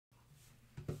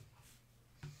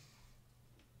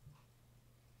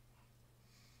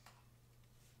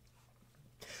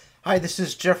Hi, this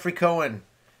is Jeffrey Cohen,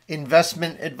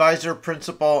 investment advisor,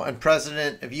 principal, and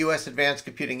president of U.S. Advanced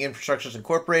Computing Infrastructures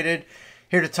Incorporated.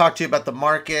 Here to talk to you about the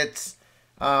markets.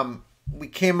 We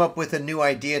came up with a new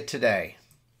idea today.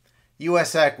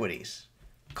 U.S. equities,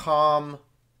 calm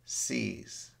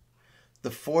seas.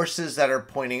 The forces that are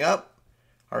pointing up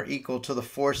are equal to the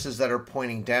forces that are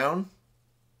pointing down.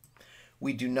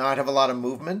 We do not have a lot of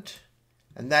movement,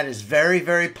 and that is very,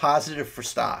 very positive for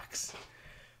stocks.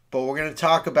 But we're going to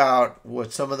talk about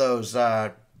what some of those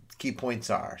key points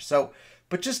are.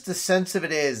 But just the sense of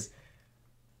it is,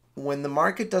 when the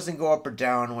market doesn't go up or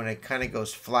down, when it kind of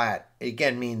goes flat, it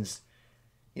again means,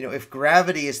 if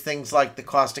gravity is things like the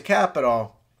cost of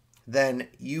capital, then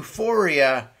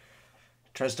euphoria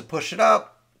tries to push it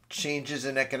up, changes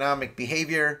in economic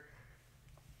behavior.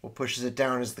 What pushes it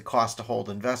down is the cost to hold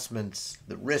investments,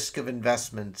 the risk of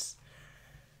investments,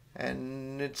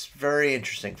 and it's very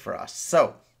interesting for us.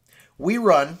 So we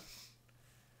run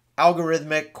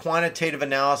algorithmic quantitative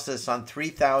analysis on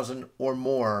 3,000 or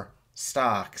more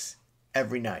stocks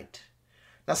every night.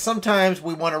 Now, sometimes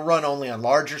we want to run only on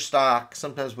larger stocks.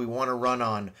 Sometimes we want to run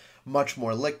on much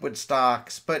more liquid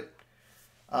stocks. But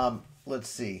let's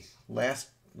see. Last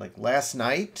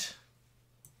night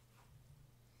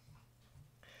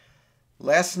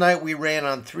we ran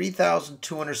on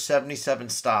 3,277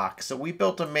 stocks. So we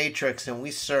built a matrix and we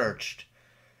searched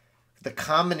the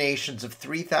combinations of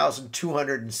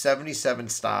 3,277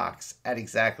 stocks at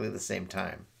exactly the same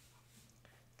time.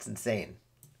 It's insane.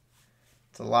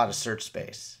 It's a lot of search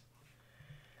space.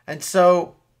 And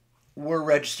so we're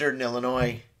registered in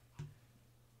Illinois.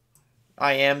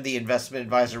 I am the investment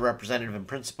advisor, representative, and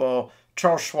principal.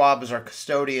 Charles Schwab is our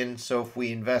custodian. So if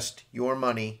we invest your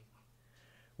money,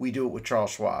 we do it with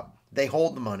Charles Schwab. They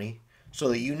hold the money so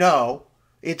that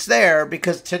it's there,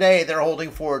 because today they're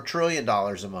holding $4 trillion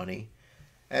of money.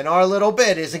 And our little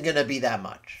bit isn't going to be that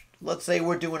much. Let's say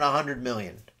we're doing 100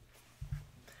 million.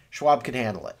 Schwab can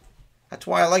handle it. That's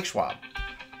why I like Schwab.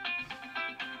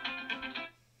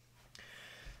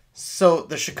 So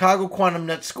the Chicago Quantum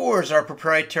Net Score is our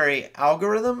proprietary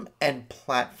algorithm and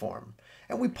platform.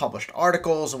 And we published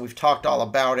articles and we've talked all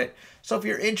about it. So if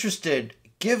you're interested,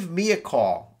 give me a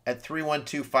call at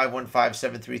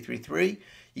 312-515-7333.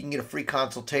 You can get a free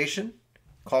consultation,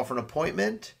 call for an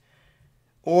appointment.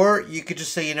 Or you could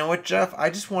just say, you know what, Jeff,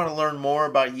 I just want to learn more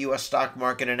about U.S. stock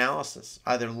market analysis,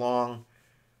 either long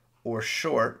or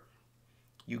short.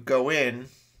 You go in,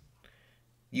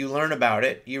 you learn about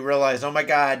it, you realize, oh my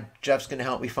God, Jeff's going to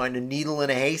help me find a needle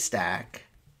in a haystack.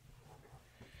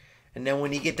 And then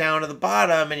when you get down to the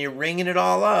bottom and you're ringing it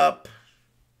all up,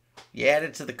 you add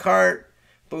it to the cart,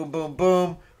 boom, boom,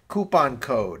 boom, coupon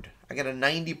code. I got a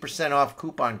 90% off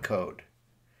coupon code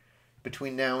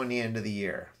between now and the end of the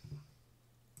year.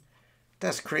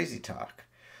 That's crazy talk.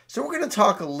 So we're going to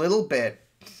talk a little bit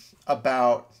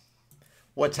about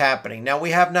what's happening. Now, we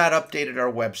have not updated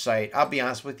our website. I'll be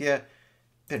honest with you,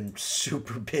 been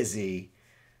super busy.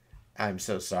 I'm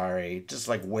so sorry. Just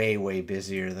like way, way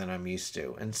busier than I'm used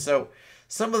to. And so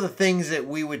some of the things that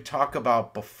we would talk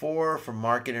about before for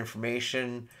market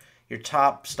information, your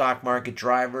top stock market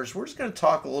drivers, we're just going to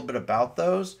talk a little bit about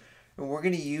those. And we're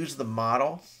going to use the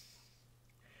model,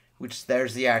 which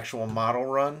there's the actual model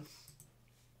run.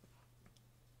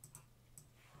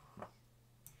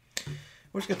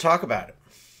 We're just going to talk about it.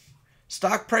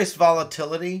 Stock price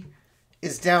volatility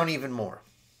is down even more.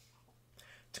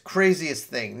 It's the craziest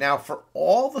thing. Now, for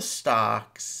all the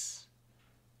stocks,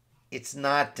 it's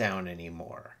not down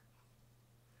anymore.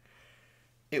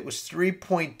 It was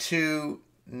 3.2.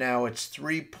 Now it's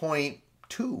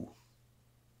 3.2.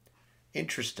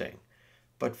 Interesting.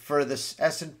 But for this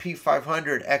S&P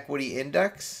 500 equity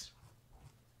index,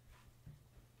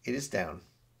 it is down.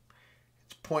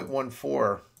 It's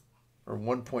 0.14. Or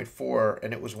 1.4,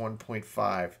 and it was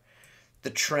 1.5. The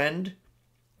trend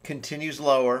continues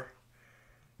lower.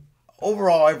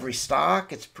 Overall, every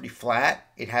stock, it's pretty flat.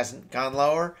 It hasn't gone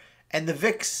lower. And the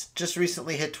VIX just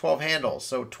recently hit 12 handles,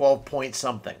 so 12 point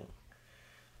something.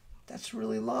 That's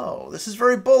really low. This is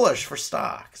very bullish for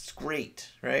stocks. It's great,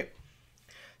 right?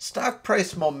 Stock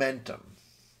price momentum.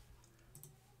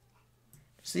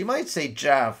 So you might say,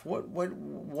 Jeff, what?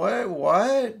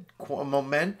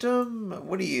 Momentum?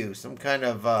 What are you, some kind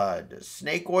of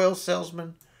snake oil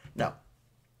salesman? No.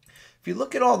 If you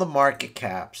look at all the market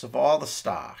caps of all the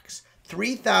stocks,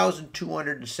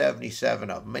 3,277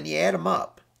 of them, and you add them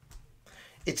up,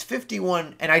 it's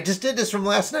 51, and I just did this from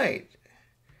last night.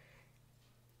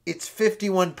 It's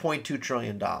 $51.2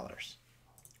 trillion.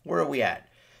 Where are we at?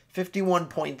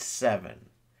 51.7.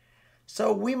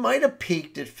 So we might have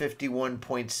peaked at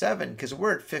 51.7 because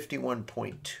we're at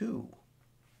 51.2.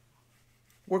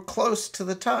 we're close to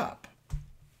the top.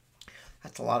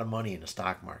 That's a lot of money in the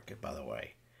stock market, by the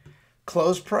way.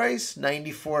 Close price,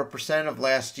 94% of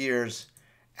last year's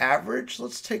average.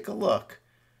 Let's take a look.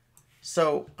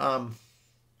 So,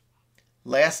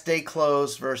 last day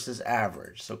close versus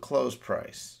average. So, close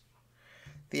price.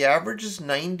 The average is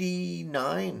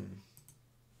 99.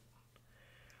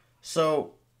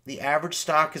 So, the average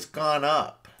stock has gone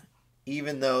up,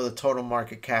 even though the total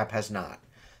market cap has not.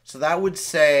 So, that would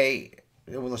say,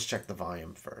 well, let's check the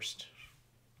volume first.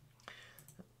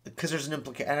 Because there's an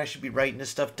implication, and I should be writing this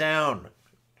stuff down.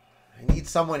 I need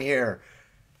someone here.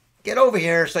 Get over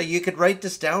here so you could write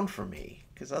this down for me.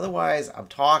 Because otherwise, I'm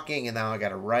talking and now I got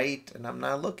to write and I'm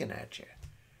not looking at you.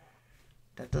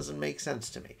 That doesn't make sense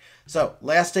to me. So,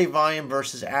 last day volume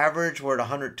versus average, we're at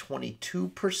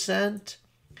 122%.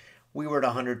 We were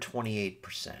at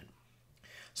 128%.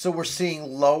 So, we're seeing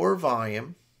lower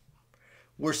volume.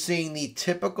 We're seeing the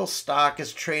typical stock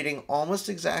is trading almost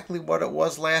exactly what it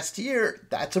was last year.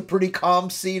 That's a pretty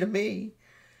calm C to me.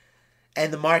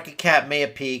 And the market cap may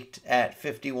have peaked at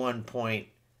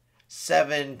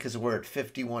 51.7 because we're at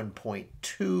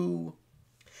 51.2.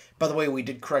 By the way, we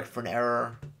did correct for an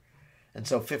error. And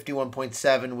so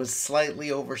 51.7 was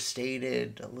slightly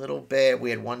overstated a little bit.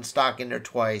 We had one stock in there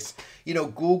twice. You know,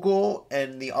 Google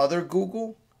and the other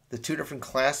Google, the two different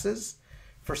classes,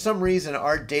 for some reason,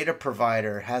 our data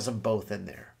provider has them both in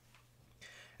there.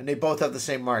 And they both have the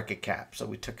same market cap, so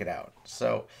we took it out.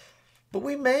 So, but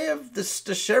we may have, the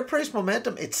share price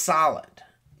momentum, it's solid.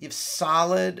 You've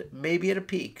solid, maybe at a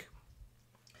peak.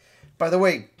 By the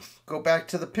way, go back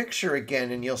to the picture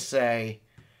again and you'll say,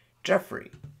 Jeffrey,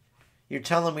 you're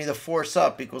telling me the force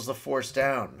up equals the force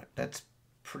down. That's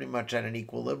pretty much at an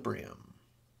equilibrium.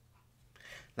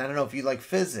 And I don't know if you like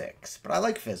physics, but I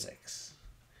like physics.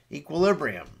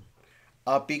 Equilibrium.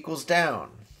 Up equals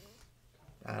down.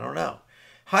 I don't know.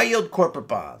 High yield corporate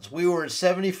bonds. We were at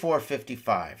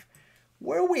 74.55.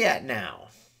 Where are we at now?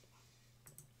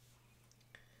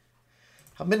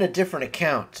 I'm in a different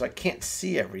account, so I can't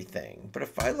see everything. But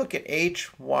if I look at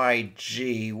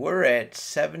HYG, we're at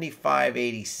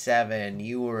 75.87.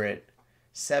 You were at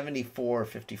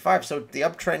 74.55. So the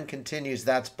uptrend continues.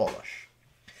 That's bullish.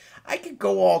 I could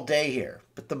go all day here,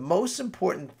 but the most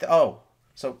important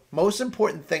most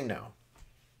important thing now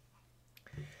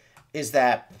is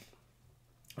that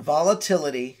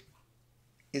volatility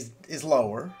is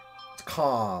lower. It's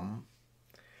calm.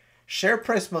 Share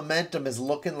price momentum is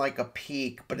looking like a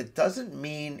peak, but it doesn't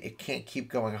mean it can't keep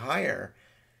going higher.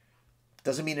 It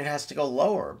doesn't mean it has to go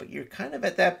lower, but you're kind of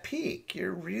at that peak.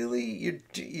 You're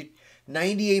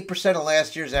 98% of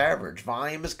last year's average.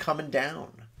 Volume is coming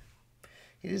down.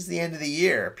 It is the end of the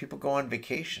year. People go on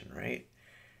vacation, right?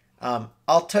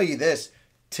 I'll tell you this.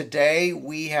 Today,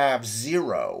 we have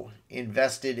 0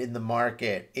 invested in the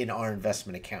market in our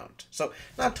investment account. So,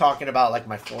 not talking about like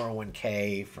my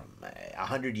 401k from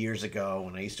 100 years ago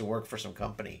when I used to work for some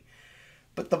company.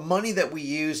 But the money that we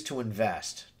use to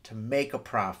invest, to make a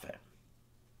profit,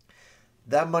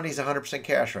 that money's 100%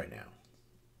 cash right now.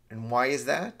 And why is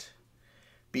that?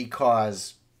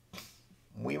 Because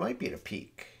we might be at a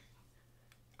peak.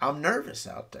 I'm nervous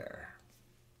out there.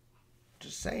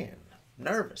 Just saying,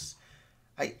 nervous.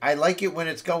 I like it when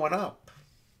it's going up,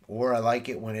 or I like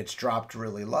it when it's dropped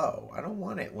really low. I don't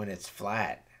want it when it's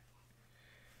flat.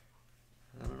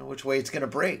 I don't know which way it's going to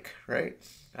break, right?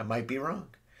 I might be wrong.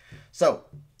 So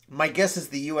my guess is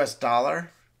the US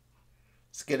dollar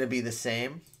is going to be the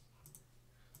same.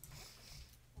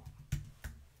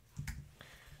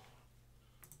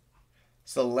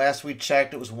 So last we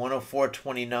checked, it was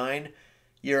 104.29.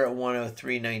 You're at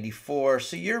 103.94.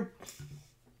 So you're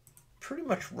pretty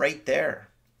much right there.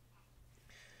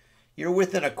 You're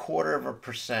within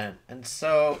 0.25%. And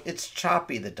so it's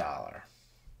choppy, the dollar.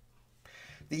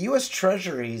 The U.S.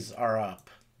 Treasuries are up.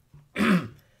 And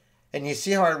you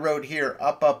see how I wrote here,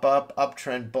 up, up, up,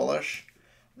 uptrend bullish?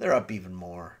 They're up even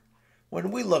more.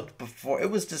 When we looked before, it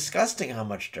was disgusting how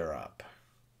much they're up.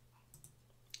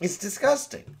 It's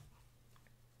disgusting.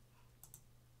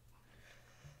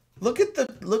 Look at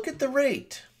the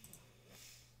rate.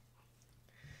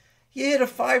 You hit a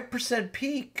 5%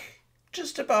 peak,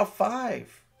 just about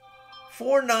 5.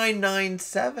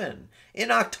 4.997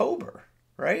 in October,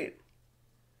 right?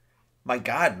 My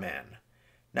God, man.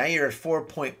 Now you're at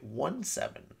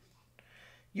 4.17.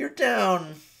 You're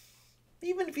down,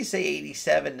 even if you say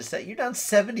 87 to say, you're down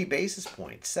 70 basis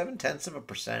points,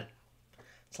 0.7%.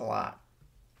 It's a lot.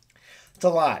 It's a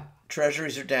lot.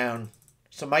 Treasuries are down.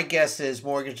 So my guess is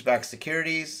mortgage-backed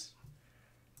securities.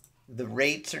 The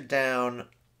rates are down.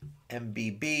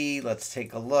 MBB, let's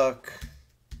take a look.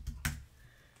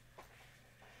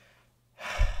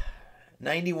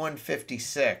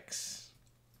 91.56.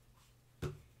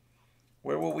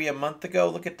 Where were we a month ago?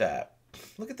 Look at that.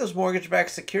 Look at those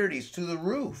mortgage-backed securities through the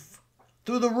roof.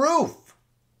 Through the roof.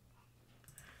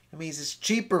 That means it's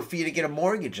cheaper for you to get a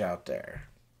mortgage out there.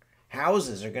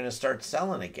 Houses are going to start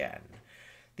selling again.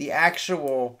 The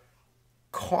actual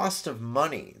cost of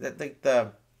money,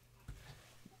 the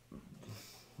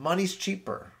money's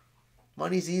cheaper.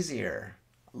 Money's easier.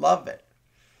 Love it.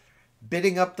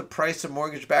 Bidding up the price of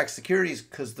mortgage-backed securities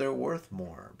because they're worth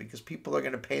more, because people are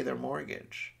going to pay their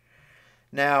mortgage.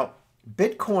 Now,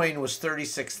 Bitcoin was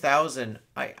 36,000.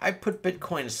 I put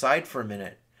Bitcoin aside for a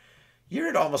minute. You're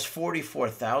at almost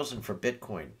 44,000 for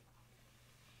Bitcoin.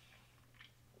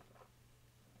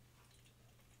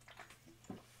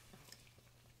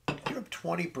 You're up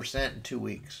 20% in 2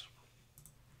 weeks.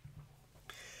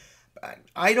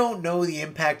 I don't know the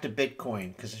impact of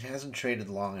Bitcoin because it hasn't traded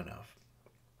long enough.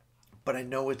 But I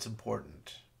know it's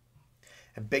important.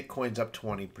 And Bitcoin's up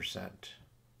 20%.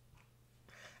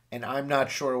 And I'm not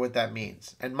sure what that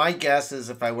means. And my guess is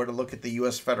if I were to look at the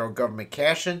U.S. federal government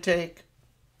cash intake,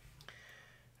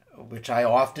 which I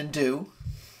often do.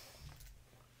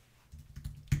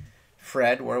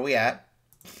 Fred, where are we at?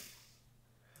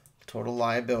 Total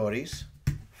liabilities.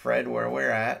 Fred, where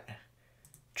we're at.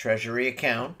 Treasury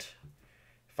account.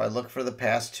 If I look for the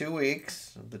past 2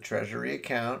 weeks of the Treasury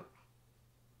account,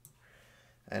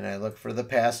 and I look for the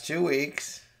past 2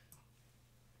 weeks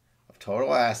of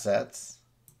total assets,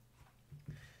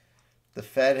 the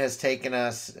Fed has taken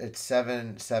us at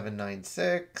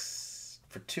 7.96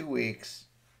 for 2 weeks.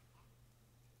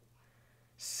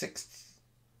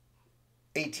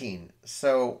 18.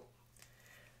 So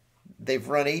they've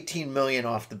run 18 million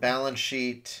off the balance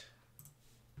sheet.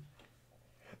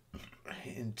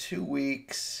 In 2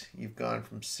 weeks, you've gone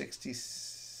from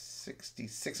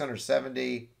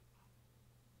 670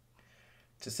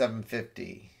 to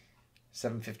 750,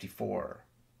 754.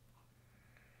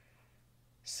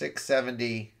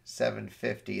 670,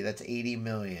 750. That's 80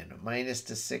 million. Minus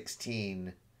to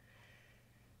 16.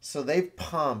 So they've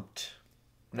pumped.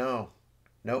 Nope.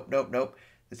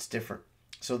 It's different.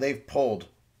 So they pulled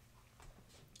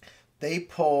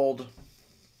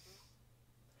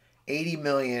 80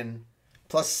 million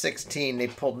plus 16. They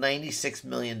pulled $96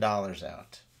 million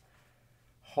out.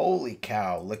 Holy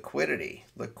cow. Liquidity.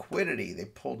 They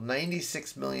pulled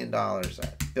 $96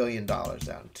 billion out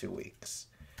in 2 weeks.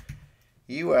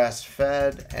 U.S.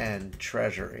 Fed and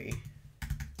Treasury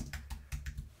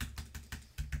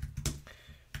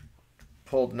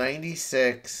pulled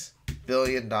 $96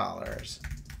 billion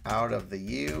out of the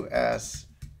U.S.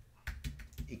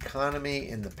 economy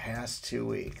in the past 2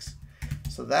 weeks.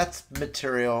 So that's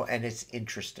material, and it's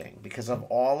interesting because of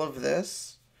all of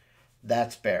this,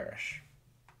 that's bearish.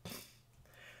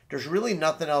 There's really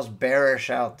nothing else bearish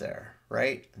out there,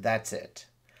 right? That's it.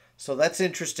 So that's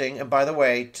interesting. And by the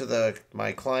way, to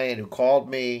my client who called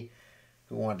me,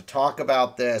 who wanted to talk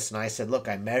about this, and I said, look,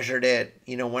 I measured it.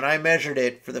 You know, when I measured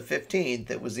it for the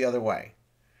 15th, it was the other way.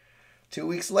 2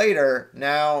 weeks later,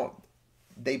 now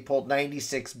they pulled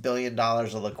 $96 billion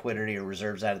of liquidity or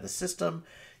reserves out of the system.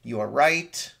 You are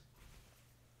right.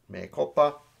 Mea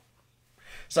culpa.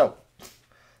 So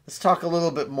let's talk a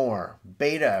little bit more.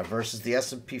 Beta versus the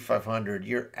S&P 500.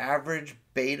 Your average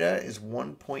beta is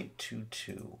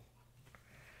 1.22.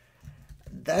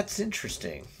 That's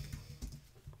interesting.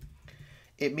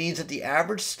 It means that the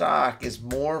average stock is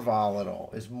more volatile,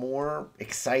 is more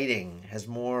exciting, has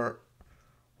more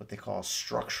what they call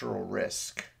structural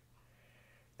risk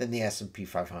than the S&P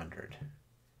 500.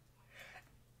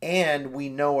 And we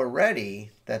know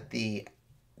already that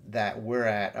we're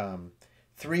at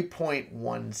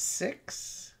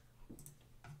 3.16.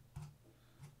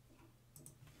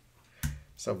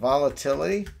 So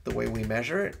volatility, the way we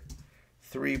measure it,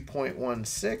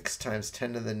 3.16 times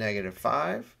 10 to the negative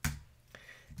 5.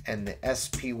 And the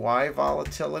SPY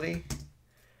volatility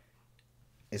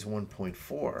is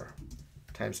 1.4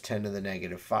 times 10 to the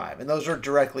negative 5. And those are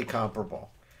directly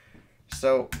comparable.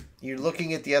 So you're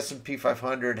looking at the S&P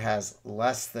 500 has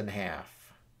less than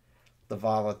half the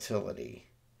volatility.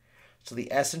 So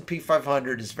the S&P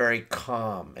 500 is very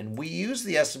calm. And we use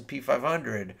the S&P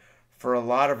 500 for a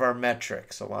lot of our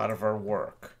metrics, a lot of our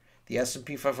work. The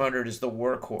S&P 500 is the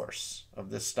workhorse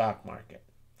of the stock market.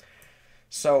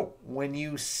 So when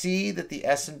you see that the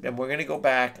S&P, and we're going to go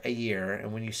back a year,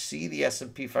 and when you see the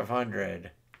S&P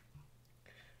 500,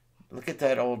 look at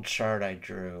that old chart I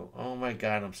drew. Oh my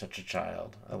God, I'm such a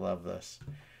child. I love this.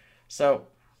 So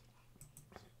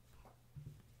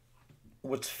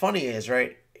what's funny is,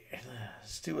 right,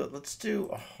 let's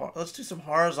do some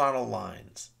horizontal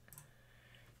lines.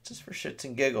 Just for shits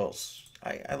and giggles.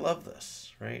 I love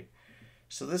this, right?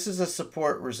 So this is a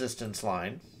support resistance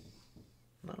line.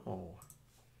 No.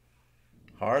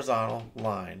 Horizontal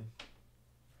line.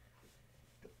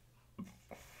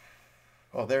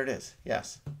 Oh, there it is.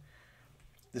 Yes.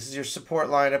 This is your support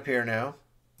line up here now.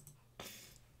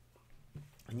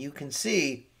 And you can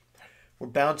see we're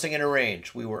bouncing in a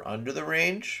range. We were under the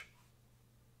range.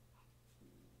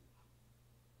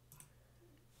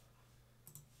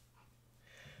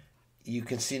 You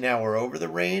can see now we're over the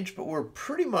range, but we're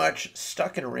pretty much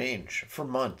stuck in a range for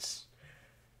months.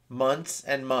 Months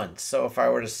and months. So if I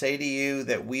were to say to you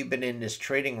that we've been in this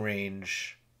trading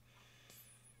range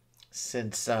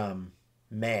since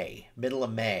May, middle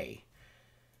of May.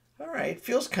 All right,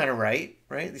 feels kind of right?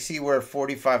 You see we're at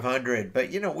 4,500, but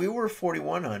we were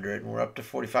 4,100 and we're up to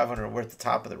 4,500. We're at the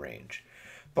top of the range.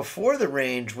 Before the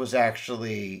range was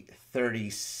actually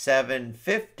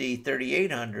 3,750,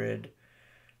 3,800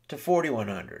 to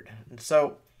 4,100. And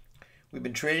so we've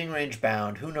been trading range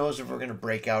bound. Who knows if we're going to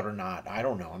break out or not? I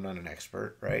don't know. I'm not an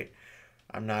expert, right?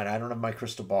 I don't have my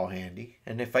crystal ball handy.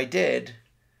 And if I did,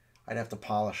 I'd have to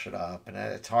polish it up. And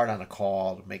it's hard on a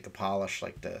call to make a polish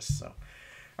like this. So,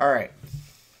 all right.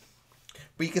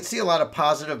 But you can see a lot of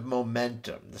positive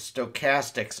momentum. The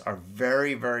stochastics are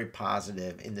very, very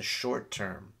positive in the short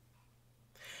term.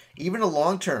 Even the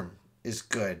long term is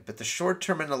good, but the short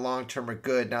term and the long term are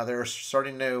good. Now they're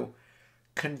starting to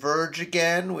converge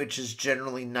again, which is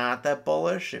generally not that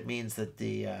bullish. It means that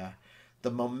the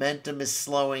momentum is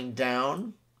slowing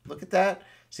down. Look at that.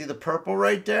 See the purple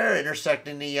right there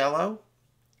intersecting the yellow?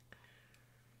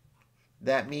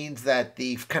 That means that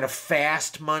the kind of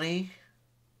fast money,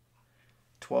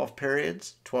 12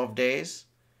 periods, 12 days,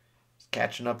 is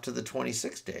catching up to the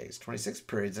 26 days, 26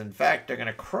 periods. In fact, they're going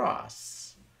to cross.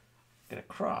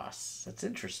 That's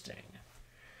interesting.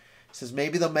 It says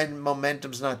maybe the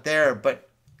momentum's not there, but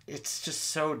it's just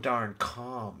so darn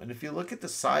calm. And if you look at the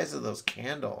size of those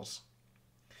candles,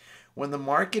 when the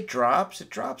market drops, it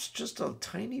drops just a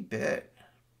tiny bit.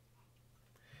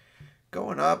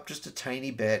 Going up just a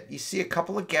tiny bit. You see a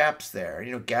couple of gaps there.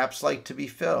 Gaps like to be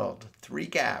filled. 3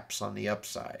 gaps on the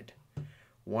upside.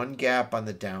 1 gap on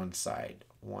the downside.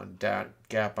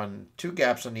 2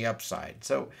 gaps on the upside.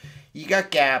 So you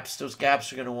got gaps. Those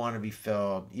gaps are going to want to be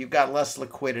filled. You've got less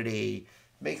liquidity.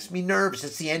 Makes me nervous.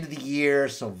 It's the end of the year,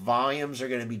 so volumes are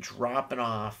going to be dropping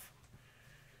off.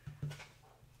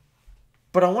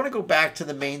 But I want to go back to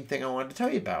the main thing I wanted to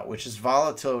tell you about, which is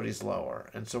volatility is lower.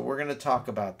 And so we're going to talk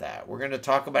about that. We're going to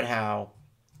talk about how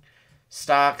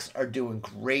stocks are doing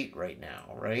great right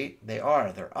now, right? They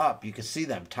are. They're up. You can see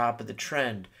them, top of the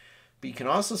trend. But you can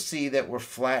also see that we're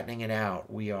flattening it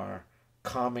out. We are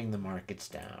calming the markets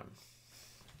down.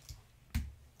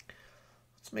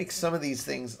 Let's make some of these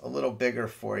things a little bigger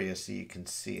for you so you can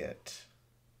see it.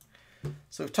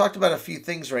 So we've talked about a few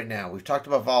things right now. We've talked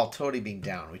about volatility being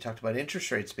down. We talked about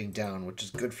interest rates being down, which is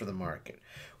good for the market.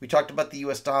 We talked about the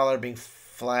US dollar being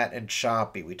flat and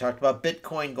choppy. We talked about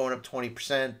Bitcoin going up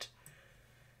 20%.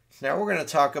 Now we're going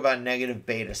to talk about negative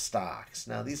beta stocks.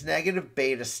 Now these negative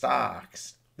beta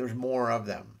stocks, there's more of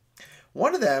them.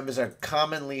 One of them is a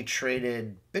commonly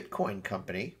traded Bitcoin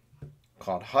company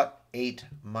called Hut 8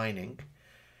 Mining.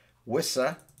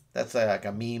 WISA, that's like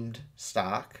a memed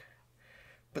stock.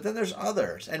 But then there's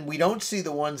others, and we don't see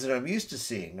the ones that I'm used to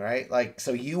seeing, right?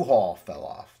 So U-Haul fell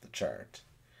off the chart.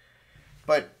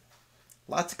 But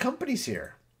lots of companies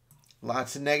here.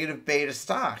 Lots of negative beta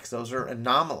stocks. Those are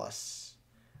anomalous.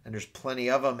 And there's plenty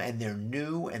of them, and they're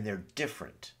new and they're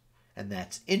different. And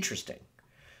that's interesting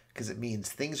because it means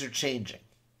things are changing.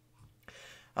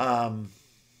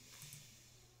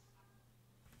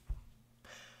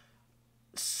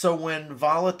 So when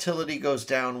volatility goes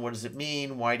down, what does it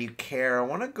mean? Why do you care? I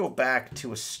want to go back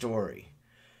to a story.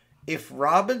 If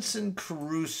Robinson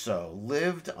Crusoe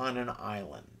lived on an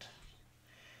island,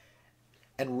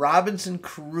 and Robinson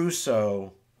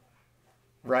Crusoe,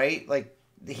 right,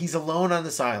 he's alone on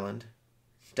this island,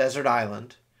 desert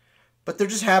island, but there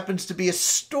just happens to be a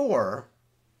store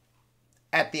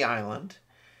at the island,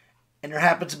 and there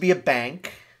happens to be a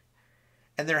bank,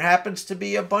 and there happens to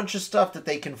be a bunch of stuff that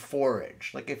they can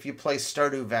forage. Like if you play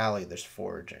Stardew Valley, there's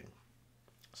foraging.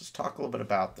 Let's talk a little bit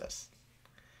about this.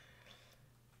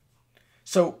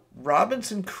 So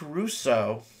Robinson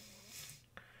Crusoe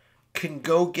can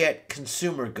go get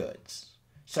consumer goods,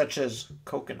 such as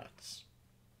coconuts,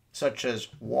 such as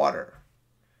water,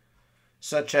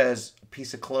 such as a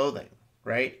piece of clothing,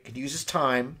 right? Could use his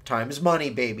time. Time is money,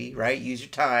 baby, right? Use your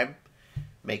time.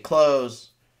 Make clothes,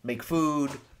 make food,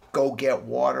 go get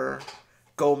water,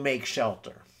 go make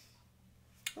shelter.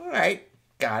 All right,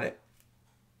 got it.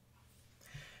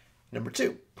 Number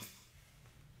 2,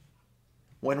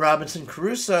 When Robinson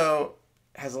Crusoe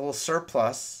has a little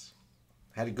surplus,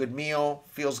 had a good meal,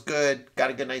 feels good, got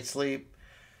a good night's sleep,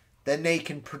 then they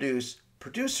can produce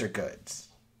producer goods.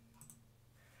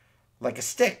 Like a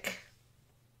stick.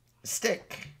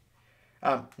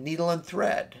 Needle and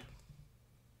thread.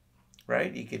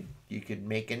 Right? You could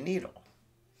make a needle.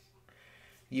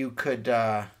 You could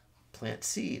plant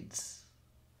seeds.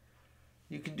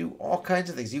 You can do all kinds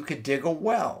of things. You could dig a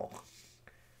well.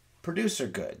 Producer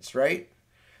goods, right?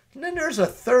 And then there's a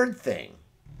third thing,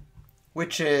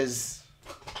 which is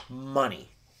money,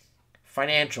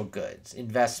 financial goods,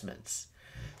 investments.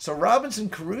 So Robinson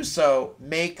Crusoe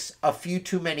makes a few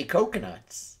too many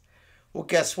coconuts. Well,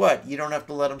 guess what? You don't have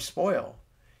to let them spoil.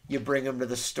 You bring them to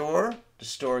the store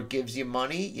gives you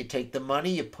money, you take the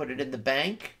money, you put it in the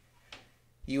bank,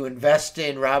 you invest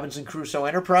in Robinson Crusoe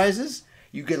Enterprises,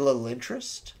 you get a little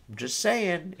interest. I'm just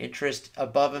saying, interest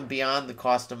above and beyond the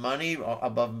cost of money,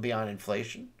 above and beyond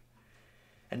inflation.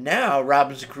 And now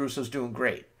Robinson Crusoe's doing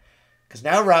great. Because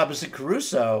now Robinson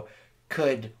Crusoe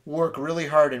could work really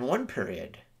hard in one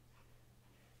period,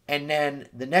 and then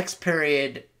the next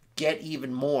period get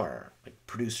even more, like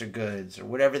producer goods or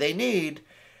whatever they need.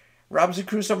 Robinson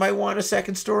Crusoe might want a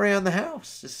second story on the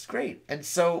house. This is great. And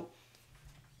so,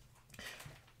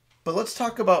 but let's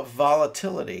talk about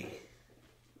volatility.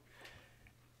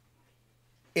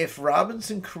 If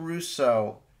Robinson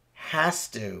Crusoe has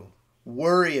to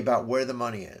worry about where the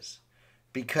money is,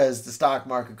 because the stock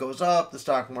market goes up, the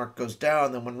stock market goes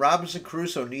down, then when Robinson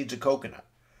Crusoe needs a coconut,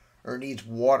 or needs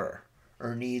water,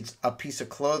 or needs a piece of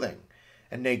clothing,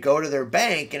 and they go to their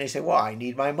bank and they say, well, I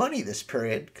need my money this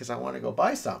period because I want to go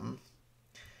buy something.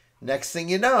 Next thing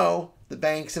you know, the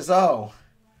bank says, oh,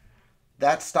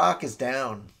 that stock is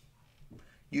down.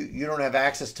 You don't have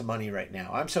access to money right now.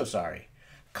 I'm so sorry.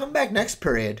 Come back next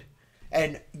period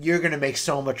and you're going to make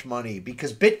so much money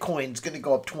because Bitcoin's going to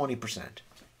go up 20%.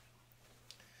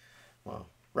 Well,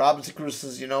 Robinson Crusoe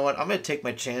says, you know what? I'm going to take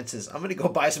my chances. I'm going to go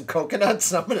buy some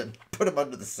coconuts and I'm going to put them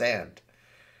under the sand.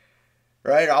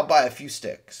 Right? I'll buy a few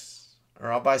sticks.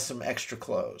 Or I'll buy some extra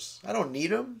clothes. I don't need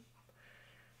them.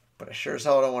 But I sure as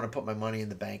hell don't want to put my money in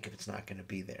the bank if it's not going to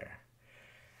be there.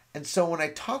 And so when I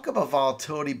talk about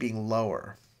volatility being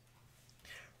lower,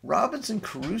 Robinson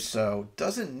Crusoe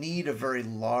doesn't need a very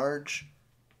large,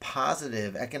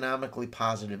 positive, economically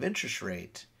positive interest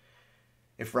rate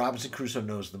if Robinson Crusoe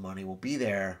knows the money will be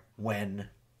there when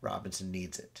Robinson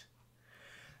needs it.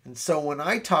 And so when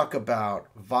I talk about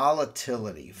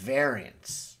volatility,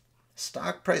 variance,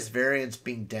 stock price variance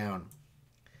being down,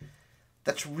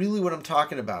 that's really what I'm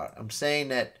talking about. I'm saying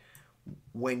that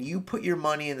when you put your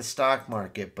money in the stock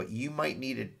market, but you might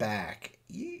need it back,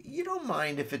 you don't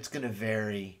mind if it's going to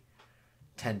vary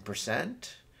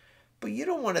 10%, but you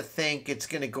don't want to think it's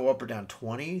going to go up or down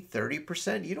 20,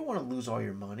 30%. You don't want to lose all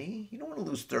your money. You don't want to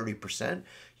lose 30%.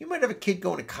 You might have a kid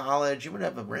going to college. You might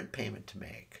have a rent payment to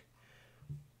make.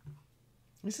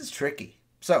 This is tricky.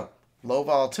 So, low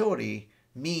volatility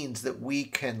means that we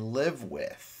can live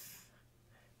with,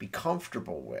 be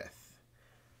comfortable with,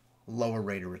 lower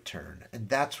rate of return. And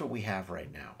that's what we have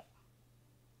right now.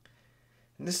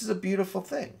 And this is a beautiful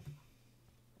thing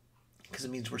because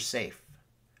it means we're safe.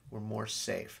 We're more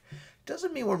safe.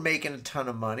 Doesn't mean we're making a ton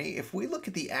of money. If we look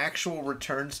at the actual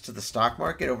returns to the stock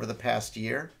market over the past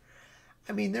year,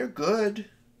 I mean, they're good.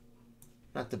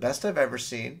 Not the best I've ever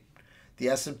seen. The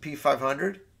S&P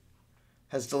 500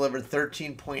 has delivered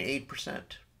 13.8%.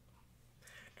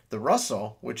 The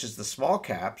Russell, which is the small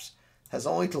caps, has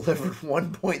only delivered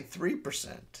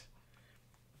 1.3%.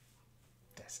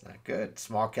 That's not good.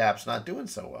 Small caps not doing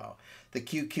so well. The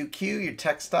QQQ, your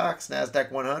tech stocks,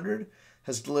 NASDAQ 100,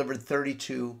 has delivered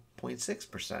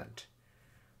 32.6%.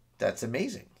 That's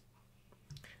amazing.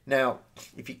 Now,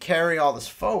 if you carry all this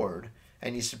forward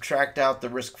and you subtract out the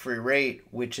risk-free rate,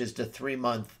 which is the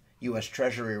 3-month U.S.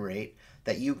 Treasury rate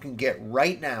that you can get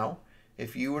right now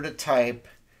if you were to type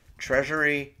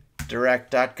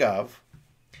treasurydirect.gov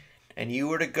and you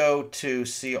were to go to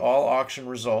see all auction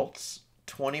results,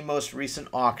 20 most recent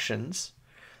auctions,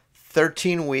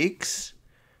 13 weeks,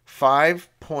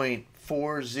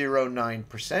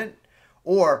 5.409%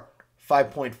 or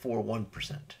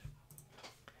 5.41%.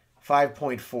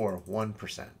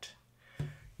 5.41%.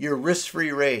 Your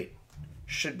risk-free rate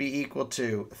should be equal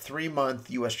to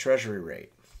 3-month U.S. Treasury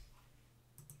rate.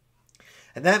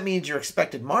 And that means your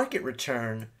expected market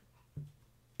return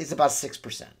is about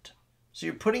 6%. So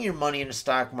you're putting your money in the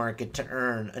stock market to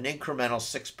earn an incremental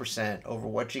 6% over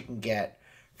what you can get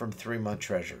from 3-month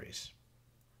treasuries.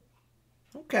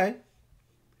 Okay.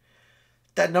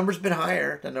 That number's been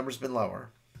higher. That number's been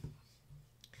lower.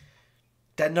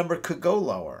 That number could go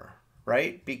lower,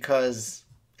 right? Because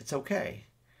It's okay.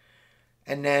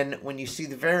 And then when you see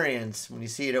the variance, when you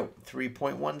see it at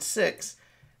 3.16,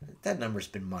 that number's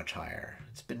been much higher.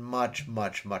 It's been much,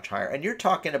 much, much higher. And you're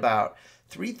talking about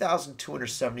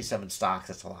 3,277 stocks.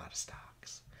 That's a lot of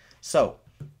stocks. So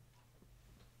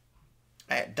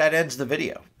that ends the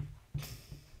video.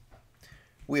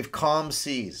 We have calm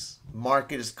seas.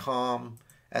 Market is calm.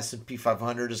 S&P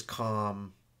 500 is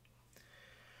calm.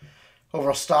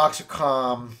 Overall stocks are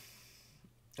calm.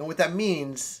 And what that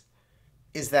means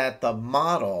is that the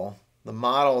model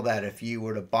that if you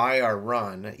were to buy our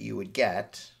run, you would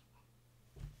get,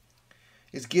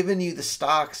 is giving you the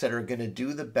stocks that are going to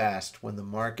do the best when the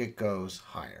market goes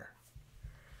higher.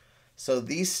 So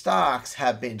these stocks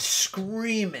have been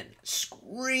screaming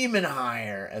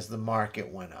higher as the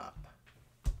market went up.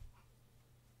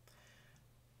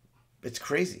 It's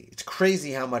crazy. It's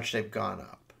crazy how much they've gone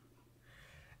up.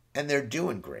 And they're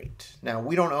doing great. Now,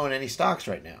 we don't own any stocks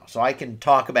right now, so I can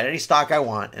talk about any stock I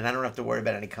want, and I don't have to worry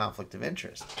about any conflict of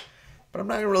interest. But I'm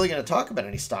not really going to talk about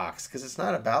any stocks because it's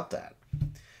not about that.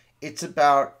 It's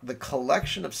about the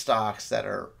collection of stocks that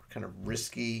are kind of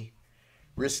risky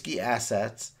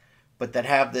assets, but that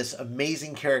have this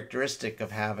amazing characteristic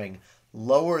of having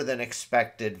lower than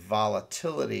expected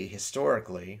volatility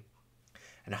historically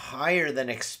and higher than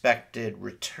expected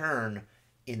return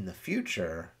in the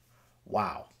future.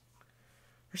 Wow.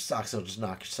 Your stocks will just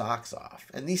knock your socks off.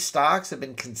 And these stocks have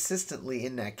been consistently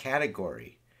in that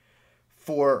category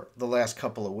for the last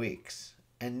couple of weeks.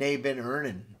 And they've been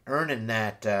earning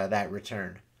that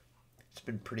return. It's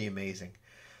been pretty amazing.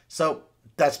 So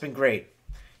that's been great.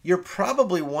 You're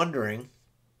probably wondering,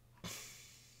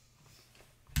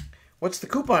 what's the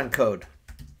coupon code?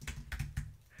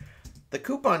 The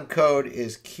coupon code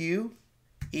is QED-C.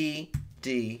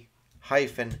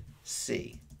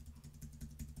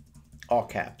 All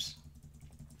caps.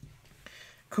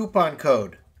 Coupon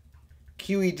code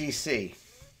QEDC.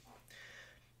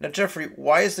 Now, Jeffrey,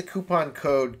 why is the coupon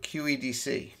code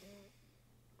QEDC?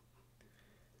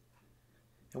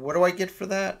 And what do I get for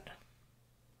that?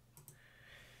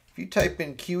 If you type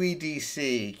in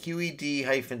QEDC,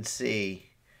 QED-C,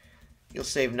 you'll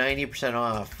save 90%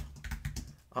 off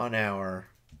on our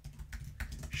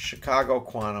Chicago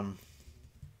Quantum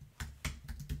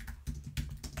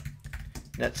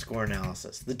net score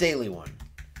analysis, the daily one,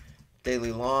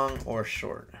 daily long or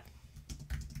short.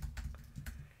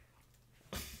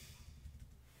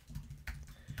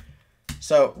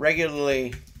 So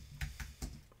regularly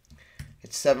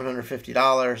it's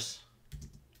 $750.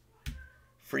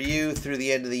 For you through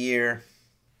the end of the year,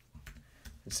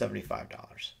 it's $75.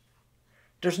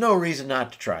 There's no reason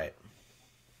not to try it.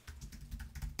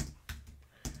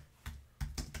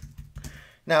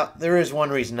 Now, there is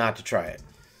one reason not to try it.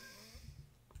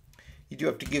 You do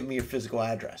have to give me your physical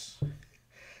address.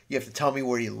 You have to tell me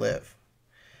where you live,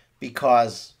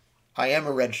 because I am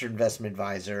a registered investment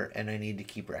advisor and I need to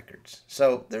keep records.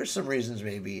 So there's some reasons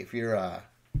maybe if you're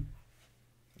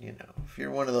if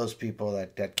you're one of those people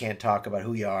that can't talk about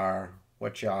who you are,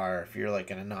 what you are, if you're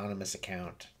like an anonymous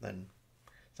account, then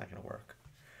it's not going to work.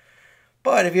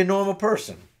 But if you're a normal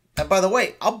person, and by the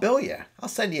way, I'll bill you. I'll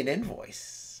send you an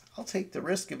invoice. I'll take the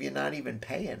risk of you not even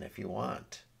paying if you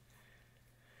want.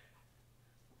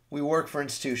 We work for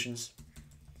institutions.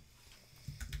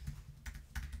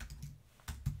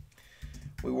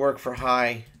 We work for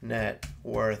high net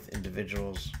worth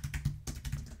individuals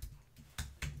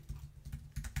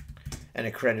and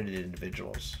accredited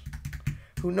individuals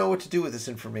who know what to do with this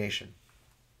information.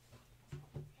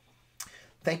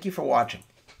 Thank you for watching.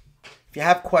 If you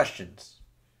have questions,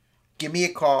 give me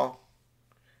a call.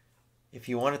 If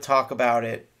you want to talk about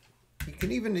it,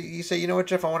 you say, you know what,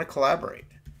 Jeff, I want to collaborate.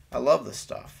 I love this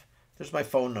stuff. There's my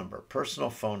phone number, personal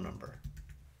phone number.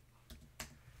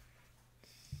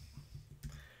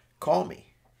 Call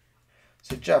me.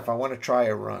 Say, Jeff, I want to try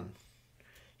a run.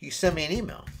 You send me an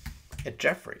email at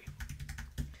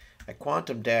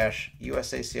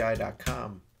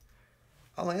Jeffrey@quantum-usaci.com.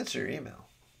 I'll answer your email.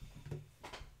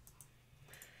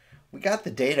 We got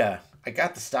the data. I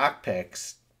got the stock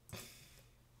picks.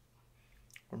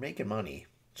 We're making money.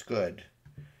 It's good.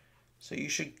 So you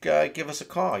should give us a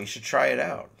call. You should try it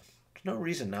out. There's no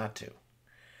reason not to.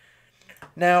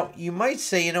 Now, you might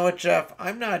say, you know what, Jeff,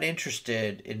 I'm not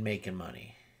interested in making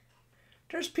money.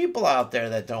 There's people out there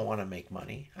that don't want to make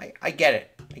money. I get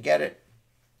it. I get it.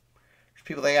 There's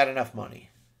people that got enough money.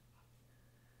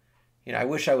 I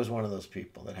wish I was one of those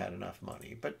people that had enough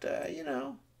money. But,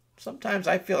 sometimes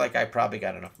I feel like I probably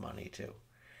got enough money too.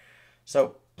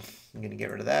 So I'm going to get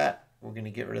rid of that. We're going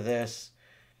to get rid of this.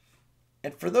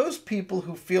 And for those people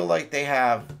who feel like they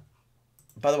have,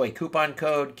 by the way, coupon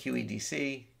code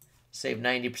QEDC, Save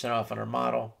 90% off on our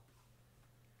model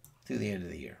through the end of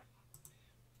the year.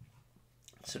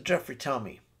 So Jeffrey, tell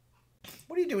me,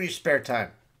 what do you do in your spare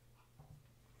time?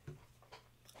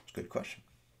 It's a good question.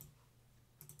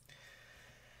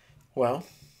 Well,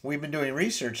 we've been doing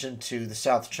research into the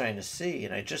South China Sea,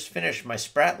 and I just finished my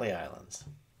Spratly Islands.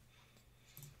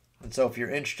 And so if you're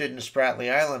interested in the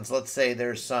Spratly Islands, let's say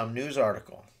there's some news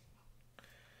article.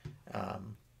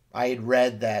 I had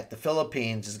read that the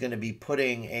Philippines is going to be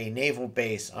putting a naval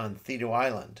base on Thitu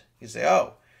Island. You say,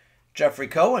 oh, Jeffrey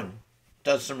Cohen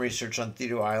does some research on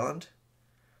Thitu Island.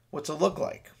 What's it look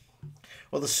like?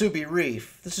 Well, the Subi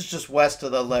Reef, this is just west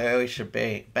of the Laotia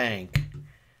Bank.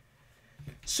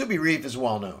 Subi Reef is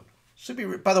well known.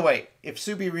 By the way, if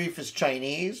Subi Reef is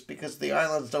Chinese, because the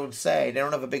islands don't say, they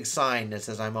don't have a big sign that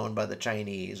says I'm owned by the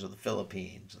Chinese or the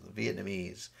Philippines or the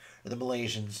Vietnamese or the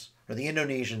Malaysians or the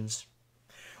Indonesians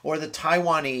or the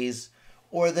Taiwanese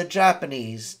or the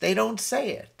Japanese. They don't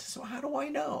say it. So how do I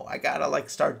know? I gotta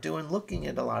start looking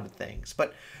at a lot of things.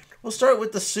 But we'll start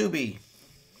with the Subi.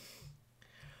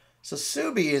 So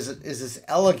Subi is this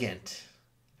elegant,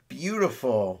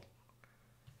 beautiful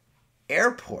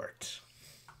airport.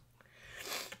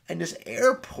 And this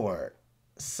airport,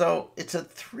 so it's a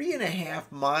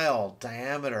 3.5 mile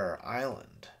diameter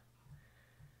island.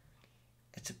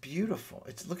 It's beautiful.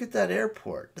 Look at that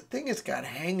airport. The thing has got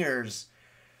hangars.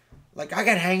 I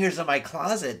got hangars in my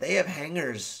closet. They have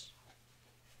hangars.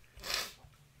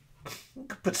 You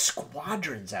could put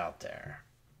squadrons out there.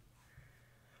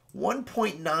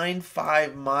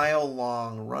 1.95 mile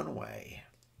long runway.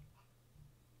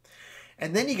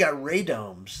 And then you got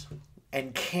radomes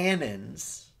and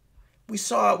cannons. We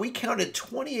counted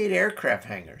 28 aircraft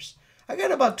hangars. I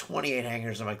got about 28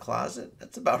 hangars in my closet.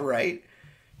 That's about right.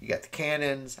 You got the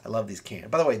cannons. I love these cannons.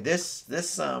 By the way, this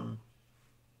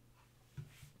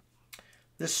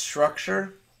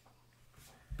structure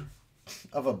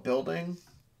of a building,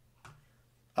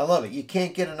 I love it. You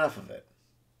can't get enough of it.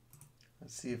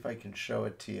 Let's see if I can show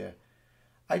it to you.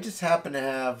 I just happen to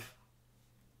have,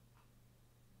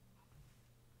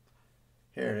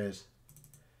 here it is.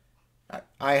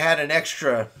 I had an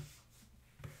extra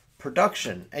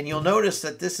production, and you'll notice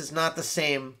that this is not the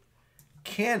same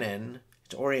cannon.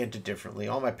 It's oriented differently.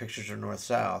 All my pictures are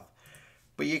north-south.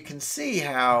 But you can see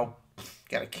how,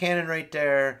 got a cannon right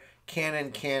there,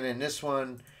 cannon, this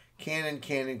one, cannon,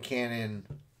 cannon.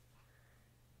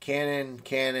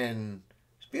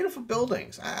 It's beautiful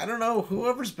buildings. I don't know,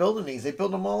 whoever's building these, they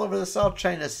build them all over the South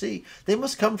China Sea. They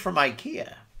must come from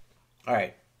IKEA. All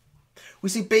right. We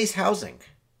see base housing.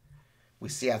 We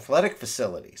see athletic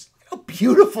facilities. Look how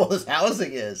beautiful this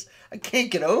housing is. I can't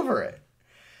get over it.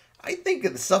 I think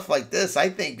of stuff like this. I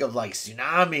think of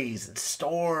tsunamis and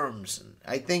storms. And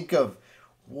I think of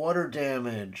water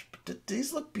damage. But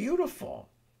these look beautiful.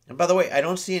 And by the way, I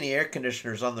don't see any air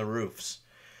conditioners on the roofs.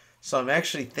 So I'm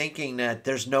actually thinking that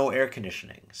there's no air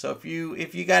conditioning. So if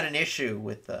you got an issue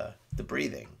with the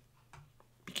breathing,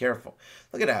 be careful.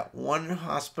 Look at that. 1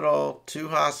 hospital, 2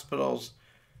 hospitals.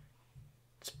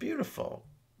 It's beautiful.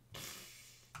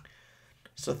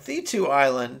 So Thitu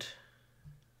Island.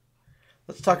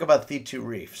 Let's talk about Thitu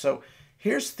Reef. So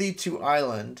here's Thitu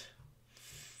Island.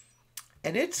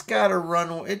 And it's got a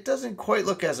runway. It doesn't quite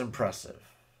look as impressive.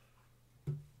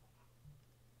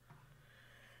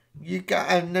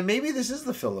 And maybe this is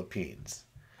the Philippines.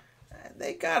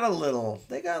 They got a little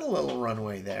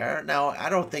runway there. Now, I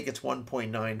don't think it's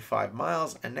 1.95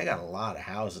 miles, and they got a lot of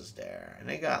houses there. And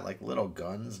they got little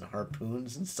guns and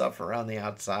harpoons and stuff around the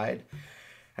outside.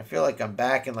 I feel like I'm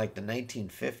back in the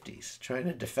 1950s trying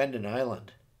to defend an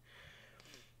island.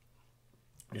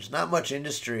 There's not much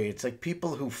industry. It's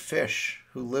people who fish,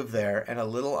 who live there, and a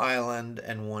little island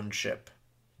and 1 ship.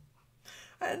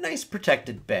 A nice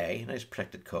protected bay, nice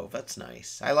protected cove. That's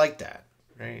nice. I like that,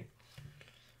 right?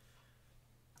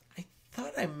 I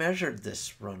thought I measured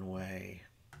this runway.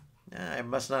 I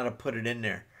must not have put it in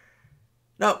there.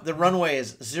 No, the runway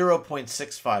is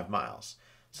 0.65 miles.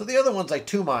 So the other one's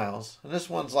 2 miles, and this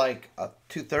one's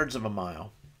 2/3 of a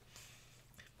mile.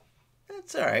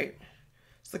 That's all right.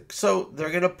 So they're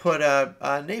going to put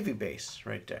a Navy base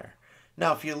right there.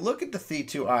 Now, if you look at the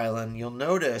Thitu Island, you'll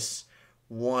notice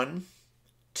 1,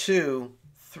 2,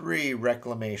 3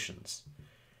 reclamations.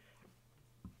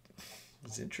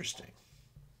 It's interesting.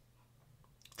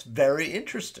 It's very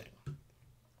interesting.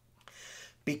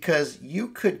 Because you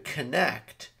could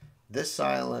connect this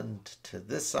island to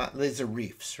this island. These are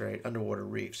reefs, right? Underwater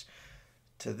reefs.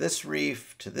 To this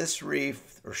reef,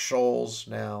 or shoals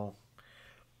now.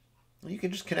 You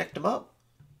can just connect them up.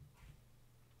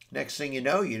 Next thing you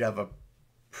know, you'd have a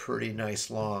pretty nice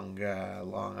long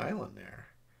island there.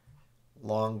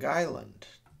 Long Island.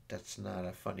 That's not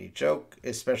a funny joke,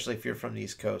 especially if you're from the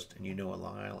East Coast and you know what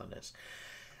Long Island is.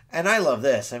 And I love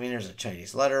this. I mean, there's a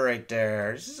Chinese letter right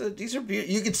there. These are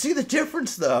beautiful. You can see the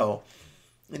difference, though,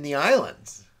 in the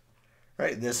islands.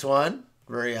 Right? This one,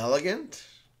 very elegant.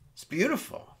 It's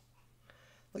beautiful.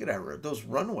 Look at that, those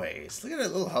runways. Look at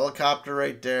that little helicopter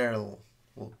right there.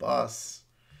 Little bus.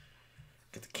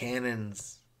 Look at the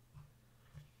cannons.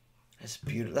 It's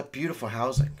beautiful. That beautiful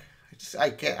housing. I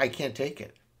can't take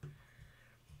it.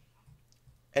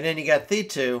 And then you got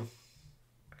Thitu,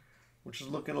 which is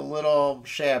looking a little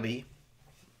shabby.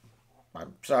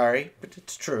 I'm sorry, but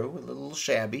it's true. A little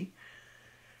shabby.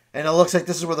 And it looks like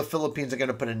this is where the Philippines are going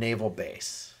to put a naval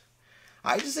base.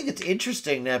 I just think it's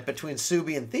interesting that between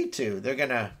Subi and Thitu, they're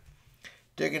gonna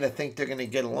think they're gonna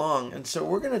get along. And so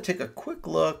we're gonna take a quick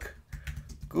look.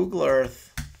 Google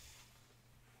Earth.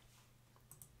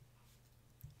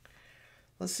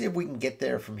 Let's see if we can get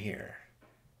there from here.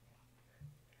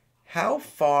 How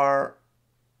far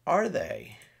are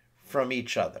they from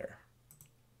each other?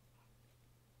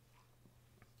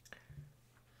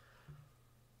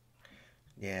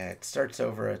 Yeah, it starts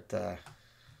over at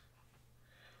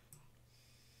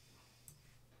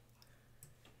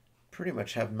pretty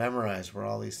much have memorized where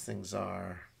all these things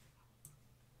are.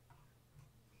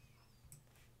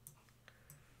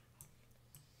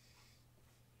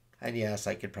 And yes,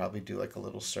 I could probably do like a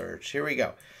little search. Here we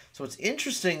go. So what's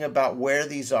interesting about where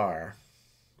these are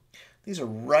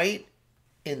right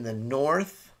in the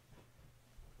north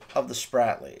of the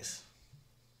Spratlys.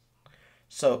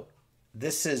 So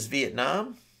this is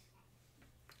Vietnam.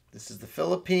 This is the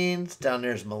Philippines. Down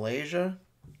there's Malaysia.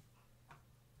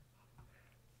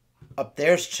 Up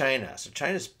there's China. So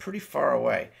China's pretty far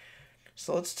away.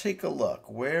 So let's take a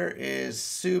look. Where is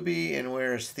Subi and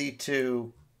where is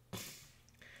Thitu?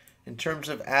 In terms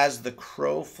of as the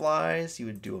crow flies, you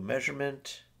would do a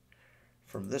measurement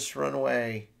from this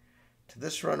runway to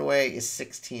this runway is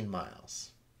 16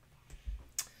 miles.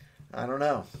 I don't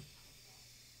know.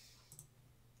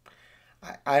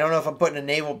 I don't know if I'm putting a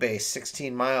naval base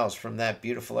 16 miles from that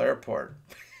beautiful airport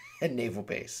and naval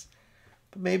base.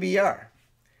 But maybe you are.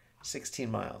 16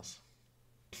 miles.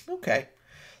 Okay.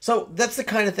 So that's the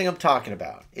kind of thing I'm talking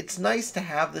about. It's nice to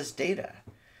have this data.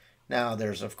 Now,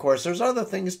 there's other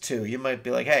things too. You might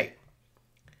be like, hey,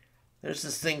 there's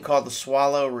this thing called the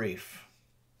Swallow Reef.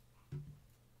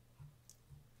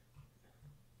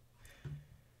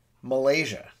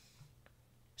 Malaysia.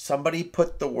 Somebody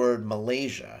put the word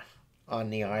Malaysia on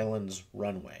the island's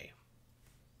runway.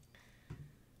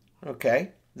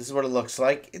 Okay, this is what it looks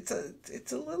like. It's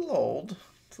a little old.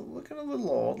 It's looking a little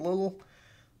old, a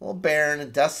little barren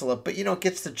and desolate, but it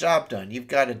gets the job done. You've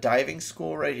got a diving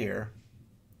school right here.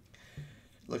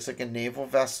 Looks like a naval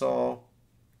vessel.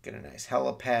 Got a nice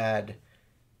helipad.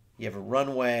 You have a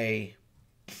runway.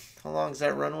 How long is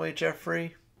that runway,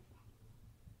 Jeffrey?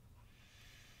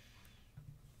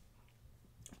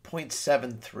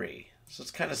 0.73. So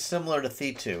it's kind of similar to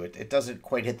Thitu. It doesn't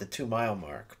quite hit the 2-mile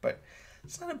mark, but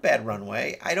it's not a bad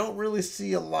runway. I don't really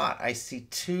see a lot. I see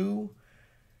 2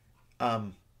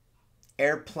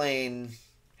 airplane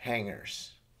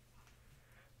hangars.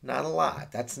 Not a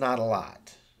lot. That's not a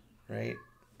lot, right?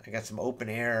 I got some open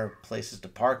air places to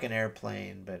park an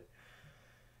airplane, but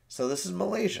so this is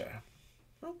Malaysia.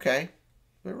 Okay,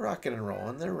 they're rocking and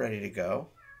rolling. They're ready to go.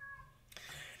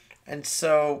 And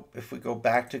so if we go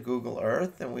back to Google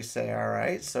Earth and we say, all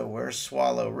right, so where's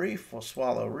Swallow Reef? Well,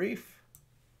 Swallow Reef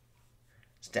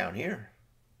is down here.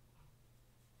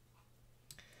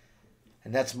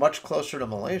 And that's much closer to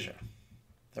Malaysia.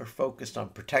 They're focused on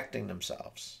protecting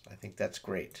themselves. I think that's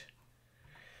great.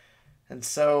 And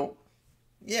so,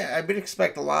 yeah, I would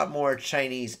expect a lot more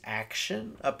Chinese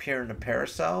action up here in the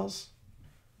Paracels.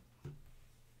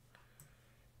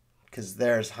 Because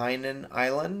there's Hainan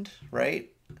Island, right?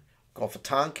 Gulf of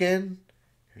Tonkin.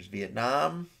 Here's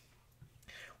Vietnam.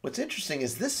 What's interesting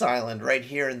is this island right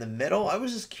here in the middle. I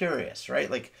was just curious, right?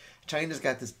 Like, China's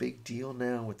got this big deal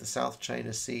now with the South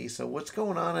China Sea. So what's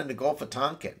going on in the Gulf of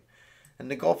Tonkin? In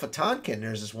the Gulf of Tonkin,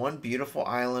 there's this one beautiful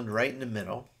island right in the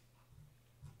middle.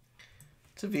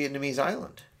 It's a Vietnamese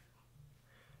island.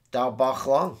 Dao Bac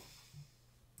Long.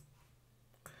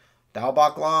 Dao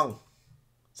Bac Long.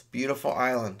 It's a beautiful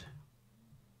island.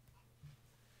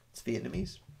 It's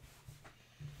Vietnamese.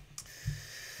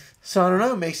 So I don't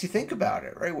know, it makes you think about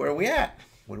it, right? Where are we at?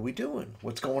 What are we doing?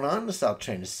 What's going on in the South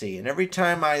China Sea? And every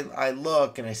time I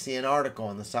look and I see an article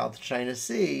on the South China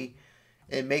Sea,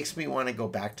 it makes me want to go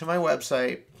back to my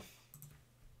website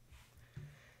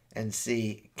and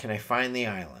see, can I find the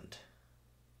island?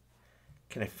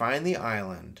 Can I find the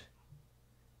island?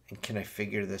 And can I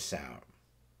figure this out?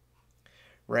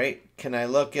 right? Can I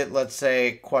look at, let's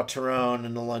say, Quaterone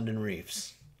and the London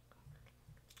Reefs?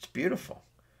 It's beautiful.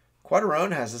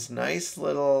 Quaterone has this nice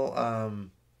little,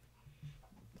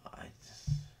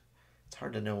 it's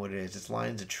hard to know what it is. It's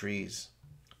lines of trees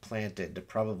planted to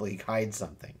probably hide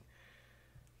something.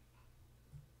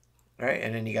 All right,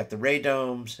 and then you got the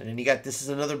radomes, and then you got, this is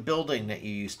another building that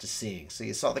you're used to seeing. So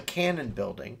you saw the Cannon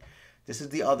building. This is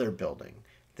the other building.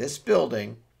 This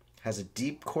building has a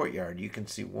deep courtyard. You can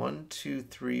see 1, 2,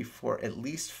 3, 4, at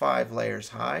least 5 layers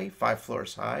high, 5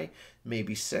 floors high,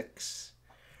 maybe 6.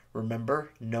 Remember,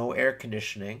 no air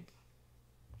conditioning.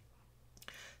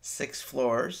 6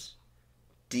 floors,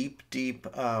 deep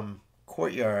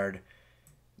courtyard.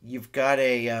 You've got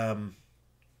a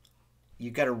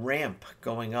ramp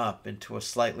going up into a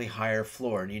slightly higher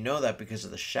floor, and you know that because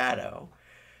of the shadow.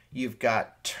 You've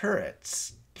got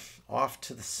turrets off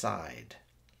to the side.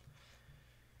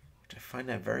 I find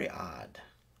that very odd.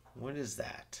 What is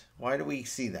that? Why do we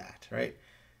see that, right?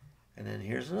 And then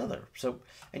here's another. So,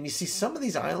 and you see some of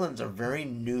these islands are very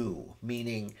new,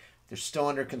 meaning they're still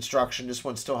under construction. This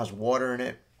one still has water in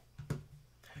it.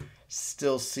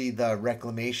 Still see the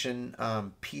reclamation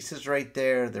pieces right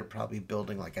there. They're probably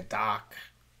building like a dock,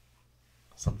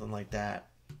 something like that.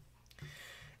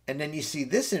 And then you see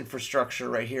this infrastructure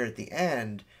right here at the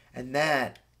end, and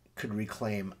that could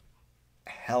reclaim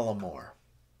hella more.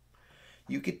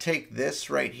 You could take this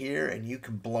right here and you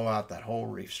can blow out that whole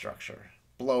reef structure.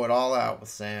 Blow it all out with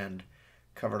sand,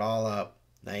 cover it all up.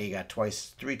 Now you got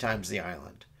 3 times the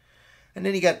island. And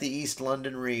then you got the East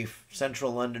London Reef,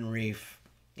 Central London Reef.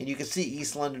 And you can see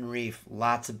East London Reef,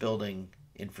 lots of building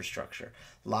infrastructure.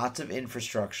 Lots of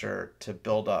infrastructure to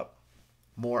build up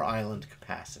more island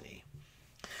capacity.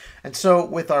 And so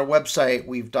with our website,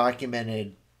 we've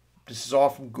documented, this is all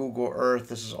from Google Earth.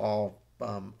 This is all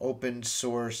open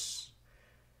source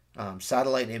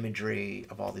satellite imagery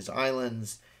of all these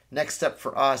islands. Next step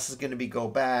for us is going to be go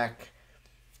back,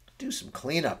 do some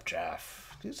cleanup,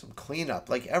 Jeff. Do some cleanup.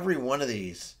 Like every one of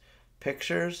these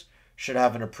pictures should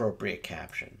have an appropriate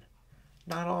caption.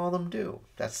 Not all of them do.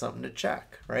 That's something to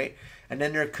check, right? And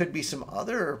then there could be some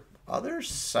other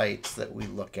sites that we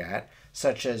look at,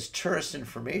 such as tourist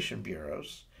information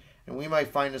bureaus, and we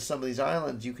might find that some of these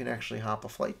islands you can actually hop a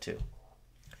flight to,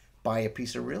 buy a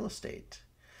piece of real estate.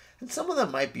 And some of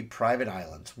them might be private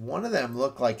islands. One of them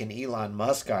looked like an Elon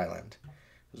Musk island. It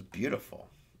was beautiful.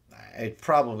 It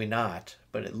probably not,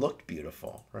 but it looked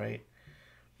beautiful, right?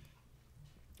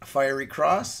 Fiery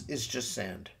Cross is just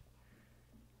sand.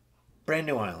 Brand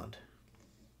new island.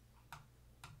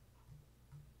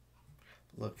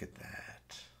 Look at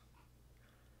that.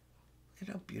 Look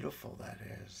at how beautiful that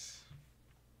is.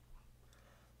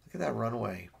 Look at that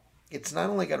runway. It's not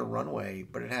only got a runway,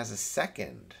 but it has a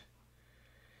second.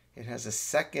 It has a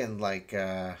second, like,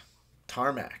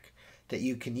 tarmac that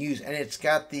you can use. And it's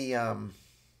got the, you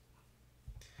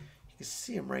can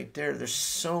see them right there. There's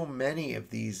so many of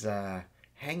these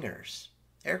hangars,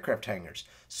 aircraft hangars.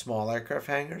 Small aircraft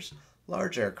hangars,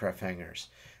 large aircraft hangars.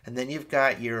 And then you've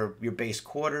got your base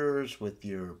quarters with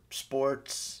your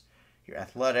sports, your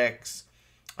athletics.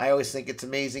 I always think it's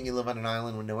amazing you live on an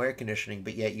island with no air conditioning,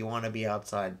 but yet you want to be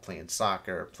outside playing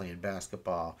soccer, playing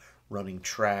basketball, running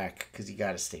track, because you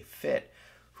got to stay fit.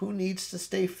 Who needs to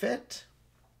stay fit?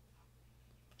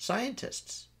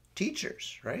 Scientists,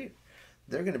 teachers, right?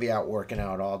 They're going to be out working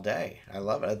out all day. I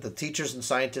love it. The teachers and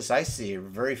scientists I see are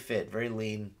very fit, very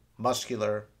lean,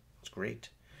 muscular. It's great.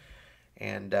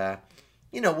 And,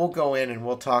 we'll go in and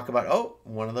we'll talk about,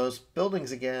 one of those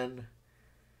buildings again.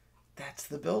 That's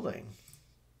the building.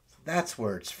 That's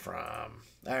where it's from.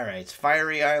 All right, it's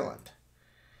Fiery Island.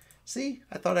 See,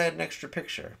 I thought I had an extra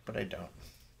picture, but I don't.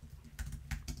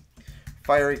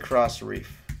 Fiery Cross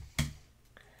Reef.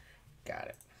 Got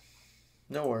it.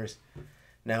 No worries.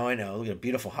 Now I know. Look at a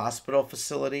beautiful hospital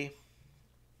facility.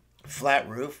 Flat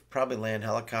roof. Probably land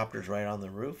helicopters right on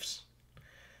the roofs.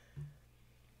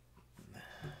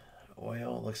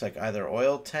 Oil. Looks like either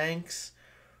oil tanks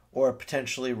or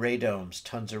potentially radomes.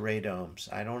 Tons of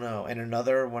radomes. I don't know. And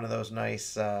another one of those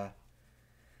nice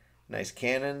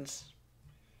cannons.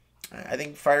 I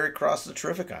think Fiery Cross is a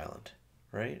terrific island,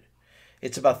 right?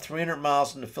 It's about 300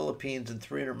 miles from the Philippines and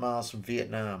 300 miles from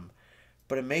Vietnam.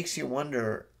 But it makes you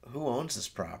wonder, who owns this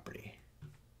property?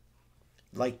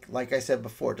 Like I said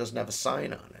before, it doesn't have a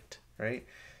sign on it, right?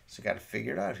 So you got to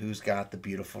figure it out. Who's got the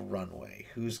beautiful runway?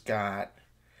 Who's got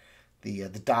the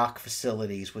dock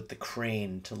facilities with the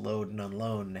crane to load and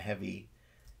unload the heavy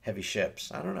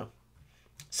ships? I don't know.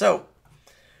 So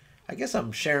I guess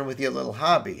I'm sharing with you a little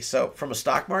hobby. So from a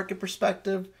stock market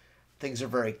perspective, things are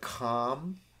very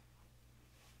calm.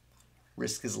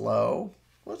 Risk is low.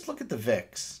 Let's look at the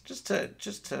VIX just to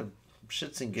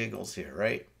shits and giggles here,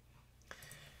 right?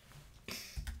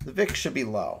 The VIX should be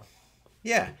low.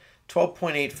 Yeah,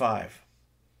 12.85.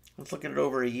 Let's look at it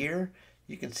over a year.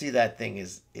 You can see that thing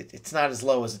it's not as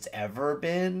low as it's ever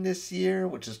been this year,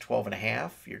 which is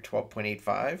 12.5. You're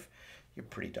 12.85. You're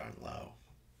pretty darn low.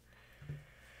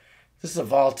 This is a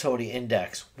volatility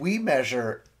index. We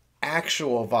measure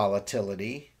actual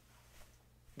volatility.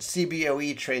 The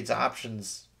CBOE trades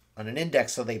options on an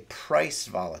index, so they price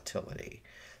volatility.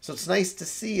 So it's nice to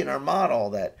see in our model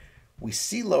that we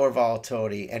see lower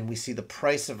volatility and we see the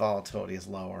price of volatility is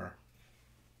lower.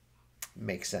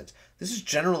 Makes sense. This is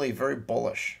generally very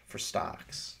bullish for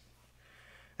stocks.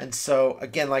 And so,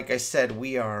 again, like I said,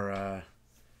 we're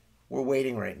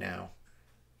waiting right now.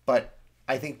 But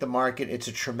I think the market, it's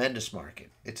a tremendous market.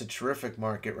 It's a terrific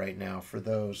market right now for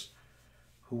those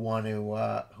who want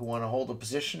to hold a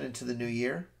position into the new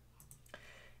year.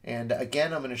 And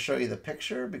again, I'm going to show you the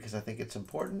picture because I think it's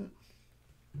important.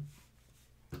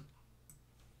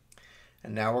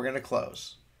 And now we're going to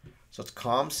close. So it's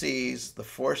calm seas. The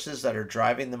forces that are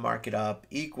driving the market up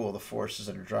equal the forces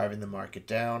that are driving the market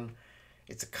down.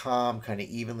 It's a calm, kind of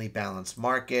evenly balanced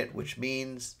market, which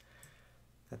means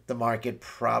that the market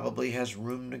probably has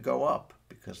room to go up.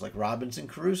 Because like Robinson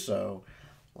Crusoe,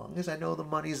 as long as I know the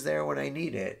money's there when I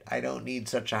need it, I don't need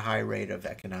such a high rate of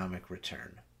economic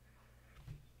return.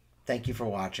 Thank you for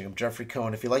watching. I'm Jeffrey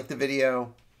Cohen. If you like the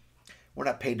video, we're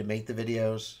not paid to make the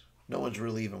videos. No one's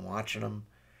really even watching them.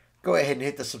 Go ahead and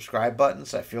hit the subscribe button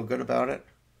so I feel good about it.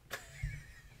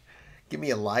 Give me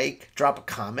a like, drop a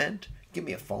comment, give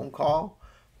me a phone call,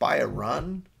 buy a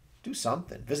run, do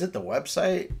something. Visit the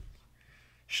website,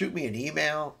 shoot me an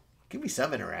email, give me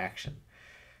some interaction.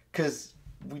 Because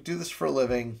we do this for a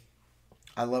living.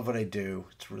 I love what I do.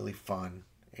 It's really fun.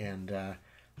 And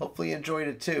hopefully you enjoyed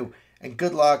it too. And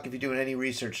good luck if you're doing any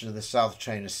research into the South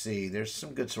China Sea. There's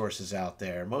some good sources out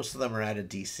there. Most of them are out of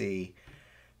D.C.,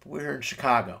 but we're in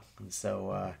Chicago, and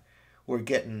so we're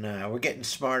getting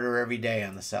smarter every day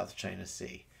on the South China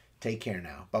Sea. Take care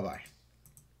now. Bye-bye.